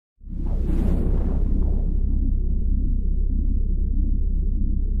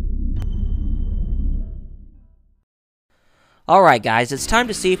Alright guys, it's time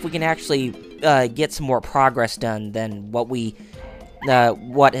to see if we can actually get some more progress done than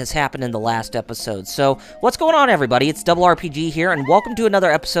what has happened in the last episode. So, what's going on everybody? It's RRPG here, and welcome to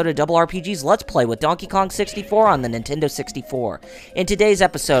another episode of RRPG's Let's Play with Donkey Kong 64 on the Nintendo 64. In today's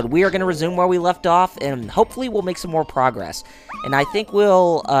episode, we are going to resume where we left off, and hopefully we'll make some more progress. And I think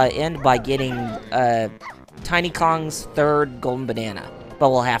we'll end by getting Tiny Kong's third golden banana, but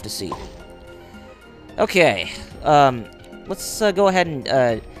we'll have to see. Okay, let's go ahead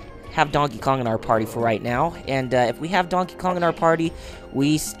and have Donkey Kong in our party for right now. And if we have Donkey Kong in our party,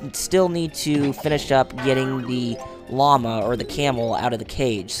 we still need to finish up getting the llama or the camel out of the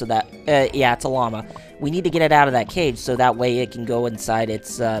cage. So that, yeah, it's a llama. We need to get it out of that cage so that way it can go inside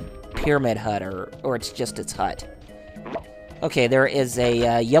its pyramid hut or it's just its hut. Okay, there is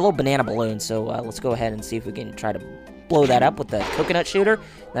a yellow banana balloon, so let's go ahead and see if we can try to blow that up with the coconut shooter.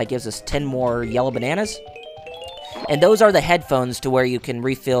 That gives us 10 more yellow bananas. And those are the headphones to where you can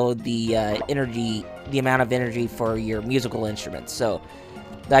refill the the amount of energy for your musical instruments. So,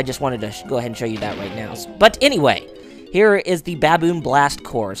 I just wanted to go ahead and show you that right now. But anyway, here is the Baboon Blast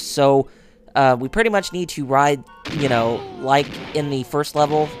course. So, we pretty much need to ride, you know, like in the first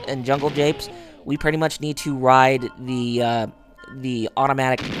level in Jungle Japes, we pretty much need to ride the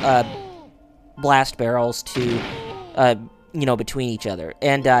automatic blast barrels to, you know, between each other.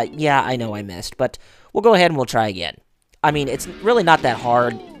 And, yeah, I know I missed, but we'll go ahead and we'll try again. I mean, it's really not that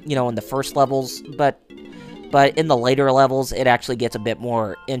hard, you know, in the first levels, but in the later levels, it actually gets a bit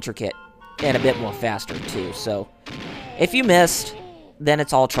more intricate and a bit more faster, too. So, if you missed, then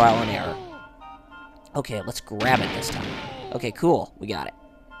it's all trial and error. Okay, let's grab it this time. Okay, cool. We got it.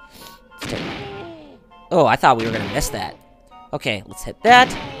 Let's take it. Oh, I thought we were going to miss that. Okay, let's hit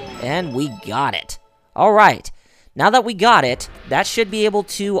that, and we got it. All right. Now that we got it, that should be able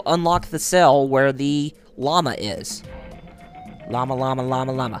to unlock the cell where the llama is. Llama, llama,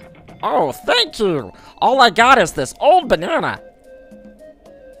 llama, llama. Oh, thank you! All I got is this old banana.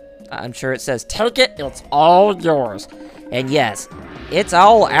 I'm sure it says, Take it, it's all yours. and yes, it's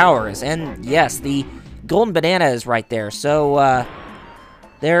all ours. And yes, the golden banana is right there. So,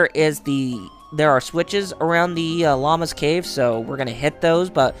 there are switches around the llama's cave, so we're gonna hit those,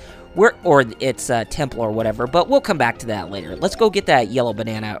 but or it's a temple or whatever, but we'll come back to that later. Let's go get that yellow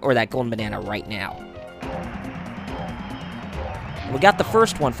banana, or that golden banana right now. We got the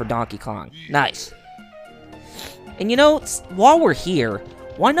first one for Donkey Kong. Nice. And you know, while we're here,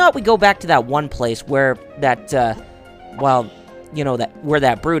 why not we go back to that one place where that, well, you know, where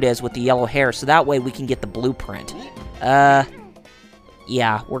that brute is with the yellow hair, so that way we can get the blueprint.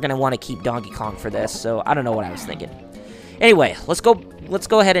 Yeah, we're gonna want to keep Donkey Kong for this, so I don't know what I was thinking. Anyway, let's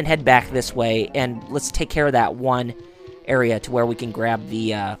go ahead and head back this way, and let's take care of that one area to where we can grab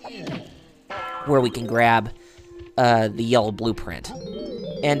the, the yellow blueprint.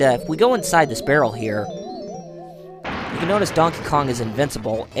 And, if we go inside this barrel here, you can notice Donkey Kong is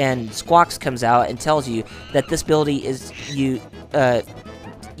invincible, and Squawks comes out and tells you that this ability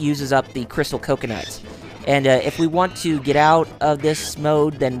uses up the crystal coconuts. And, if we want to get out of this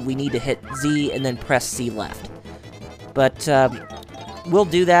mode, then we need to hit Z and then press C left. But, we'll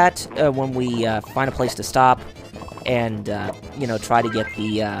do that when we find a place to stop and, you know, try to get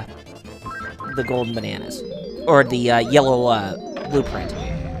the golden bananas. Or the yellow blueprint.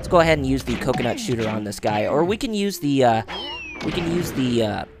 Let's go ahead and use the coconut shooter on this guy. Or we can use the,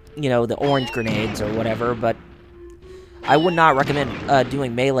 you know, the orange grenades or whatever, but I would not recommend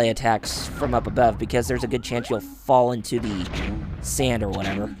doing melee attacks from up above because there's a good chance you'll fall into the sand or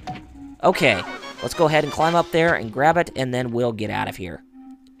whatever. Okay. Let's go ahead and climb up there and grab it, and then we'll get out of here.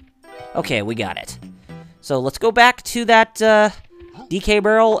 Okay, we got it. So let's go back to that DK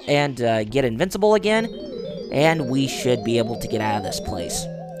barrel and get invincible again, and we should be able to get out of this place.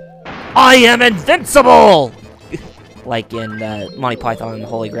 I am invincible! Like in Monty Python and the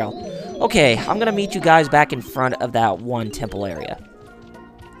Holy Grail. Okay, I'm gonna meet you guys back in front of that one temple area.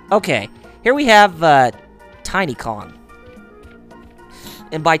 Okay, here we have Tiny Kong.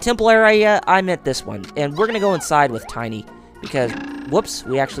 And by temple area, I meant this one. And we're going to go inside with Tiny because, whoops,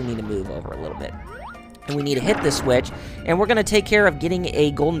 we actually need to move over a little bit. And we need to hit this switch. And we're going to take care of getting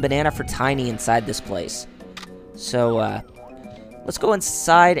a golden banana for Tiny inside this place. So, let's go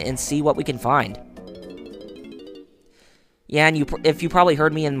inside and see what we can find. Yeah, and if you probably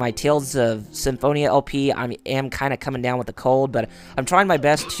heard me in my Tales of Symphonia LP, I am kind of coming down with a cold. But I'm trying my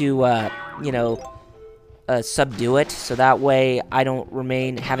best to, you know, subdue it, so that way I don't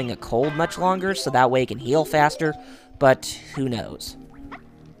remain having a cold much longer, so that way it can heal faster, but who knows.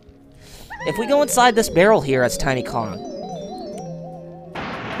 If we go inside this barrel here as Tiny Kong,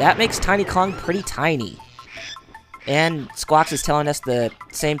 that makes Tiny Kong pretty tiny. And Squawks is telling us the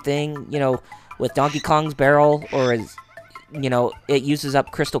same thing, you know, with Donkey Kong's barrel, or as, you know, it uses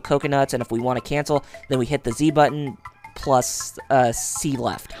up crystal coconuts, and if we want to cancel, then we hit the Z button plus C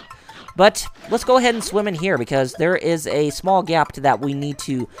left. But let's go ahead and swim in here, because there is a small gap that we need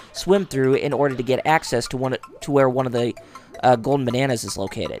to swim through in order to get access to where one of the golden bananas is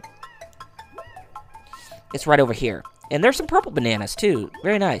located. It's right over here. And there's some purple bananas, too.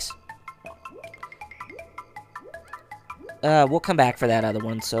 Very nice. We'll come back for that other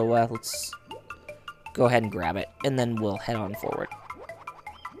one, so let's go ahead and grab it, and then we'll head on forward.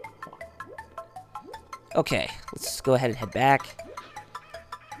 Okay, let's go ahead and head back.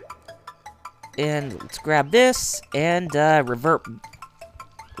 And let's grab this, and revert.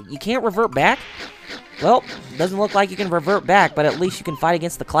 You can't revert back? Well, doesn't look like you can revert back, but at least you can fight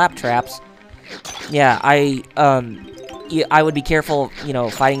against the claptraps. Yeah, I would be careful, you know,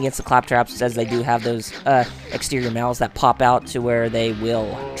 fighting against the claptraps, as they do have those exterior mouths that pop out to where they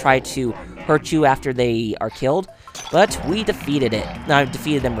will try to hurt you after they are killed. But we defeated it. No,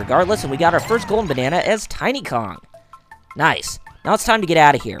 defeated them regardless, and we got our first golden banana as Tiny Kong. Nice. Now it's time to get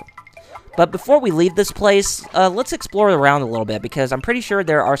out of here. But before we leave this place, let's explore around a little bit, because I'm pretty sure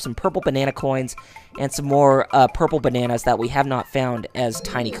there are some purple banana coins and some more purple bananas that we have not found as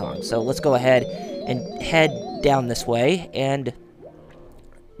Tiny Kong. So let's go ahead and head down this way, and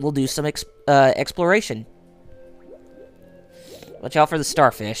we'll do some exploration. Watch out for the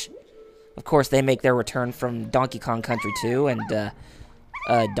starfish. Of course, they make their return from Donkey Kong Country 2 and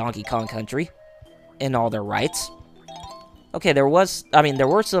Donkey Kong Country in all their rights. Okay, there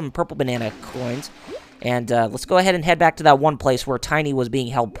were some purple banana coins, and let's go ahead and head back to that one place where Tiny was being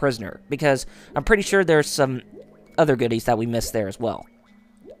held prisoner, because I'm pretty sure there's some other goodies that we missed there as well.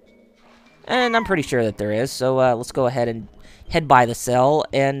 And I'm pretty sure that there is, so let's go ahead and head by the cell,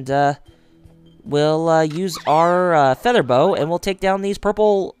 and we'll use our feather bow, and we'll take down these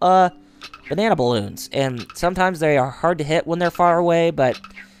purple banana balloons. And sometimes they are hard to hit when they're far away, but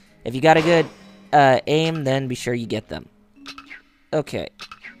if you got a good aim, then be sure you get them. Okay.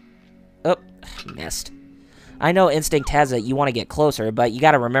 Oh, missed. I know Instinct has it, you want to get closer, but you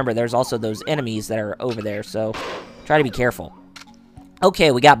got to remember there's also those enemies that are over there, so try to be careful.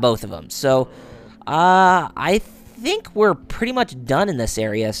 Okay, we got both of them. So, I think we're pretty much done in this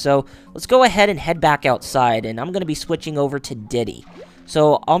area, so let's go ahead and head back outside, and I'm going to be switching over to Diddy.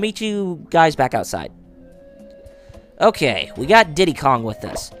 So, I'll meet you guys back outside. Okay, we got Diddy Kong with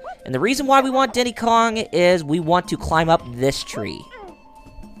us. And the reason why we want Diddy Kong is we want to climb up this tree.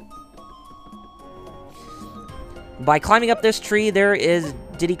 By climbing up this tree, there is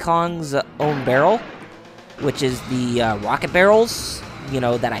Diddy Kong's own barrel, which is the rocket barrels, you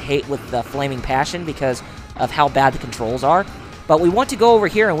know, that I hate with the Flaming Passion because of how bad the controls are. But we want to go over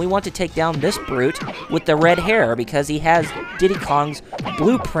here and we want to take down this brute with the red hair because he has Diddy Kong's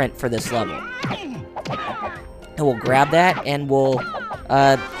blueprint for this level. And we'll grab that and we'll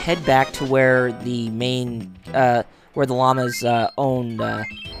head back to where the main, where the llama's own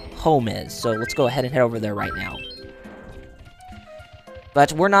home is. So let's go ahead and head over there right now.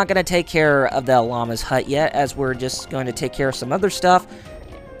 But we're not going to take care of the llama's hut yet, as we're just going to take care of some other stuff.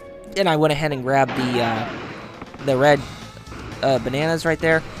 And I went ahead and grabbed the red bananas right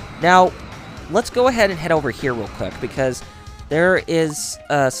there. Now, let's go ahead and head over here real quick, because there is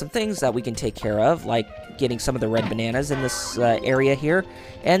some things that we can take care of, like getting some of the red bananas in this area here.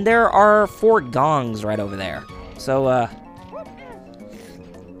 And there are 4 gongs right over there. So,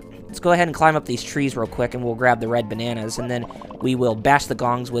 let's go ahead and climb up these trees real quick, and we'll grab the red bananas, and then we will bash the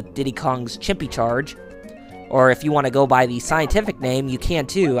gongs with Diddy Kong's Chimpy Charge. Or if you want to go by the scientific name, you can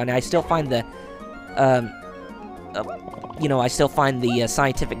too, and I still find the, I still find the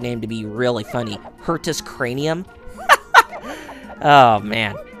scientific name to be really funny. Hirtus Cranium. Oh,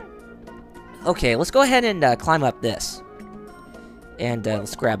 man. Okay, let's go ahead and climb up this. And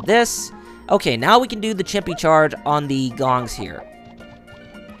let's grab this. Okay, now we can do the Chimpy Charge on the gongs here.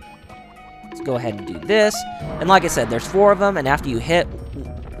 Let's go ahead and do this. And like I said, there's 4 of them, and after you hit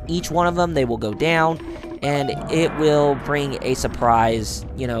each one of them, they will go down, and it will bring a surprise,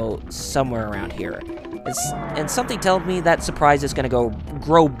 you know, somewhere around here. And something tells me that surprise is going to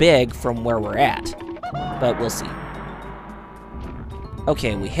grow big from where we're at. But we'll see.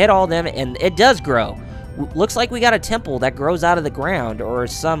 Okay, we hit all them, and it does grow. Looks like we got a temple that grows out of the ground, or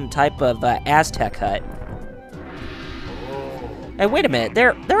some type of Aztec hut. Hey, wait a minute.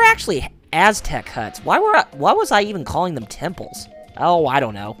 They're actually Aztec huts. Why was I even calling them temples? Oh, I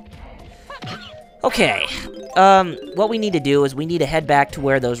don't know. Okay. What we need to do is we need to head back to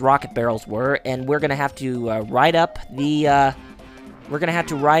where those rocket barrels were, and we're gonna have to ride up the. We're gonna have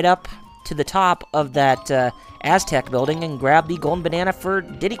to ride up to the top of that Aztec building and grab the golden banana for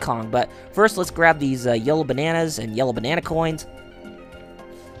Diddy Kong. But first, let's grab these yellow bananas and yellow banana coins.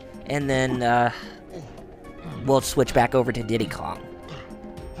 And then we'll switch back over to Diddy Kong.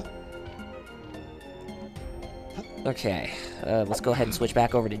 Okay, let's go ahead and switch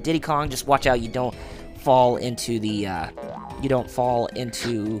back over to Diddy Kong. Just watch out you don't fall into the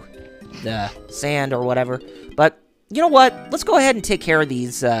sand or whatever. But you know what? Let's go ahead and take care of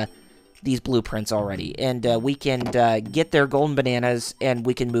these blueprints already, and we can get their golden bananas, and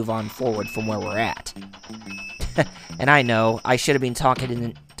we can move on forward from where we're at. And I know I should have been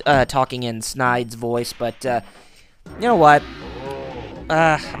talking in Snide's voice, but you know what?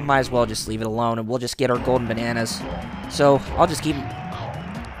 I might as well just leave it alone, and we'll just get our golden bananas. So I'll just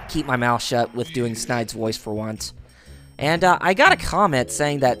keep my mouth shut with doing Snide's voice for once. And I got a comment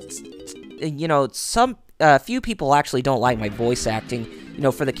saying that, you know, few people actually don't like my voice acting, you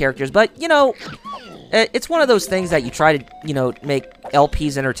know, for the characters. But, you know, it's one of those things that you try to, you know, make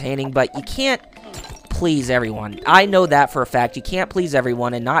LPs entertaining, but you can't please everyone. I know that for a fact. You can't please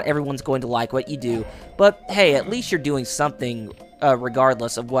everyone, and not everyone's going to like what you do. But, hey, at least you're doing something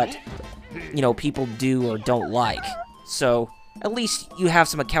regardless of what, you know, people do or don't like. So, at least you have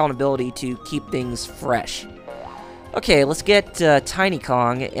some accountability to keep things fresh. Okay, let's get Tiny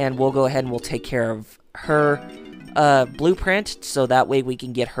Kong, and we'll go ahead and we'll take care of her blueprint, so that way we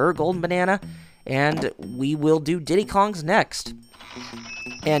can get her golden banana, and we will do Diddy Kong's next.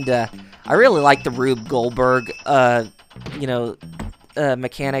 And I really like the Rube Goldberg, you know,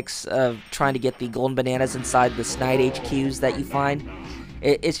 mechanics of trying to get the golden bananas inside the Snide HQs that you find.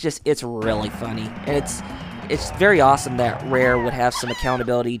 It's really funny, and it's very awesome that Rare would have some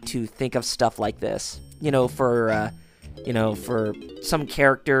accountability to think of stuff like this. You know, for some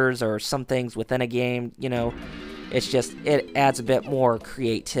characters or some things within a game, you know, it adds a bit more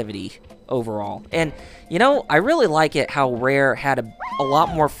creativity overall. And, you know, I really like it how Rare had a lot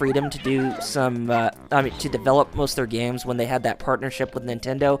more freedom to do some, to develop most of their games when they had that partnership with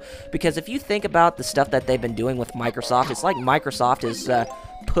Nintendo. Because if you think about the stuff that they've been doing with Microsoft, it's like Microsoft is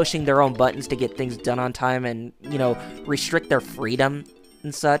pushing their own buttons to get things done on time and, you know, restrict their freedom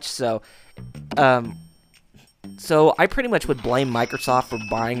and such. So I pretty much would blame Microsoft for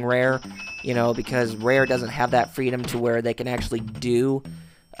buying Rare, you know, because Rare doesn't have that freedom to where they can actually do,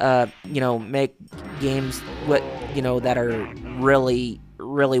 you know, make games that are really,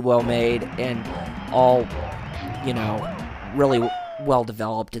 really well made and all, you know, really well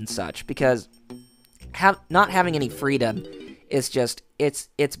developed and such. Because not having any freedom is just,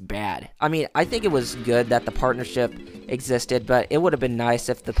 it's bad. I mean, I think it was good that the partnership existed, but it would have been nice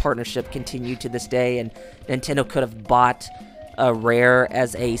if the partnership continued to this day and Nintendo could have bought Rare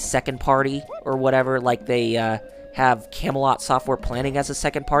as a second party or whatever, like they have Camelot Software Planning as a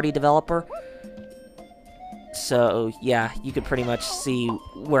second party developer. So yeah, you could pretty much see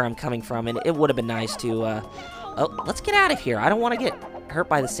where I'm coming from, and it would have been nice to oh, let's get out of here. I don't want to get hurt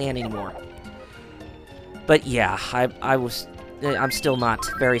by the sand anymore. But yeah, I'm still not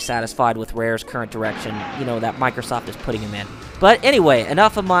very satisfied with Rare's current direction, you know, that Microsoft is putting him in. But anyway,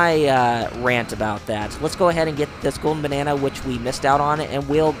 enough of my rant about that. Let's go ahead and get this golden banana, which we missed out on, and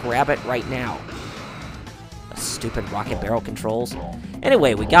we'll grab it right now. Stupid rocket barrel controls.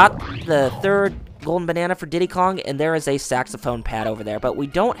 Anyway, we got the third golden banana for Diddy Kong, and there is a saxophone pad over there, but we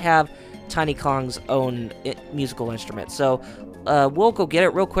don't have Tiny Kong's own musical instrument, so we'll go get it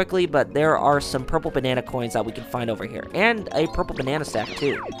real quickly. But there are some purple banana coins that we can find over here, and a purple banana stack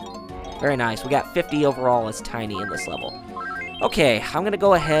too. Very nice. We got 50 overall as Tiny in this level. Okay, I'm gonna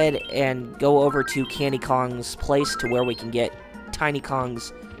go ahead and go over to Candy Kong's place to where we can get Tiny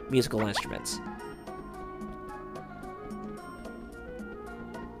Kong's musical instruments.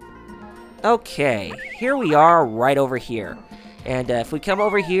 Okay, here we are right over here. And if we come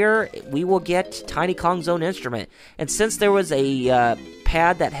over here, we will get Tiny Kong's own instrument. And since there was a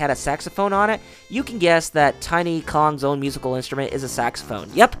pad that had a saxophone on it, you can guess that Tiny Kong's own musical instrument is a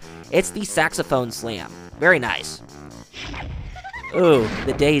saxophone. Yep, it's the Saxophone Slam. Very nice. Ooh,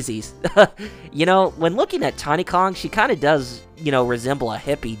 the daisies. You know, when looking at Tiny Kong, she kind of does, you know, resemble a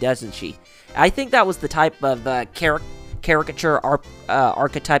hippie, doesn't she? I think that was the type of caricature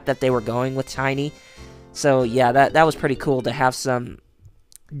archetype that they were going with Tiny. So yeah, that was pretty cool to have some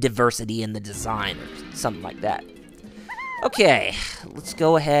diversity in the design or something like that. Okay, let's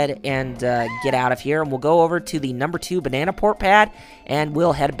go ahead and get out of here, and we'll go over to the number 2 banana port pad, and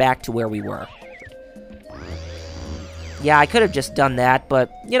we'll head back to where we were. Yeah, I could have just done that,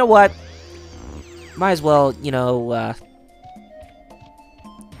 but you know what? Might as well, you know,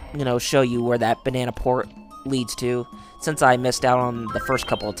 show you where that banana port leads to, since I missed out on the first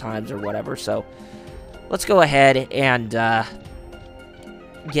couple of times or whatever. So let's go ahead and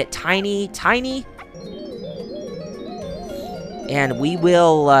get Tiny, and we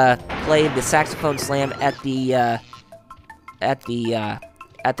will play the saxophone slam at the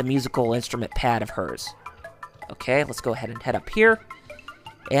musical instrument pad of hers. Okay, let's go ahead and head up here,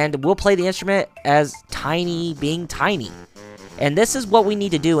 and we'll play the instrument as Tiny being Tiny. And this is what we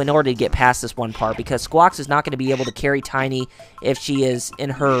need to do in order to get past this one part, because Squawks is not going to be able to carry Tiny if she is in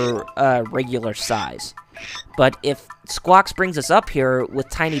her regular size. But if Squawks brings us up here with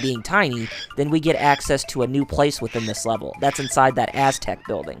Tiny being Tiny, then we get access to a new place within this level. That's inside that Aztec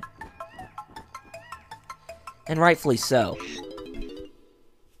building. And rightfully so.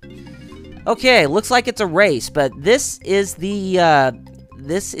 Okay, looks like it's a race, but this is the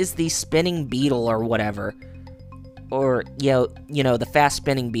spinning beetle or whatever. Or, you know, the fast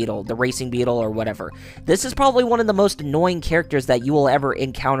spinning beetle, the racing beetle or whatever. This is probably one of the most annoying characters that you will ever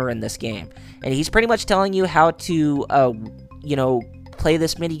encounter in this game. And he's pretty much telling you how to, you know, play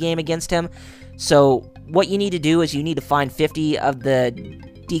this minigame against him. So, what you need to do is you need to find 50 of the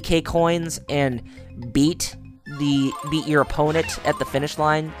DK coins and beat your opponent at the finish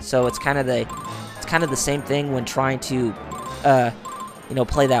line. So, it's kind of the same thing when trying to, you know,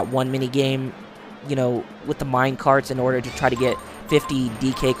 play that one minigame, you know, with the mine carts in order to try to get 50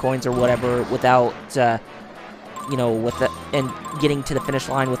 DK coins or whatever without, you know, and getting to the finish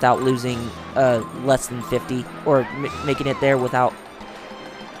line without losing less than 50, or making it there without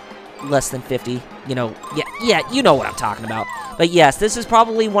less than 50, you know, yeah, you know what I'm talking about. But yes, this is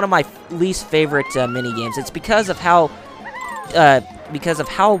probably one of my least favorite mini games. It's because of how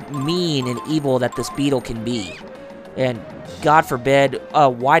mean and evil that this beetle can be. And God forbid,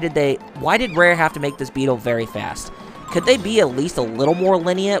 why did Rare have to make this beetle very fast? Could they be at least a little more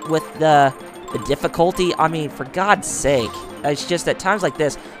lenient with the difficulty? I mean, for God's sake. It's just at times like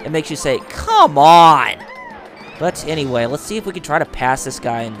this, it makes you say, come on! But anyway, let's see if we can try to pass this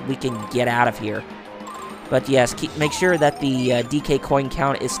guy and we can get out of here. But yes, make sure that the DK coin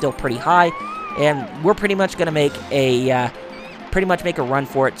count is still pretty high, and we're pretty much going to make a run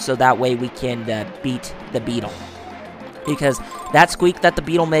for it, so that way we can beat the beetle. Because that squeak that the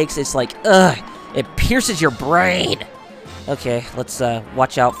beetle makes is like, ugh, it pierces your brain. Okay, let's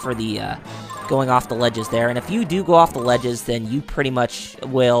watch out for the going off the ledges there. And if you do go off the ledges, then you pretty much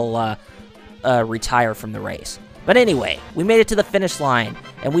will retire from the race. But anyway, we made it to the finish line,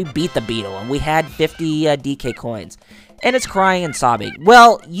 and we beat the beetle, and we had 50 DK coins. And it's crying and sobbing.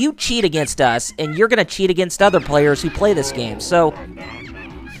 Well, you cheat against us, and you're going to cheat against other players who play this game. So,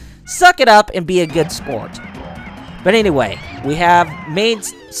 suck it up and be a good sport. But anyway, we have made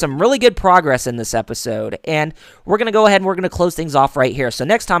some really good progress in this episode, and we're going to go ahead and we're going to close things off right here. So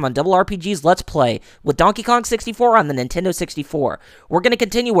next time on Double RPG's Let's Play with Donkey Kong 64 on the Nintendo 64, we're going to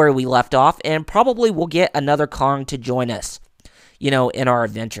continue where we left off, and probably we'll get another Kong to join us, you know, in our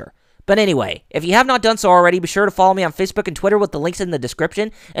adventure. But anyway, if you have not done so already, be sure to follow me on Facebook and Twitter with the links in the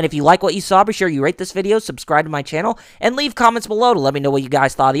description. And if you like what you saw, be sure you rate this video, subscribe to my channel, and leave comments below to let me know what you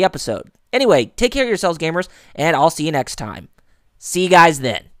guys thought of the episode. Anyway, take care of yourselves, gamers, and I'll see you next time. See you guys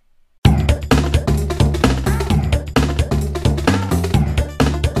then.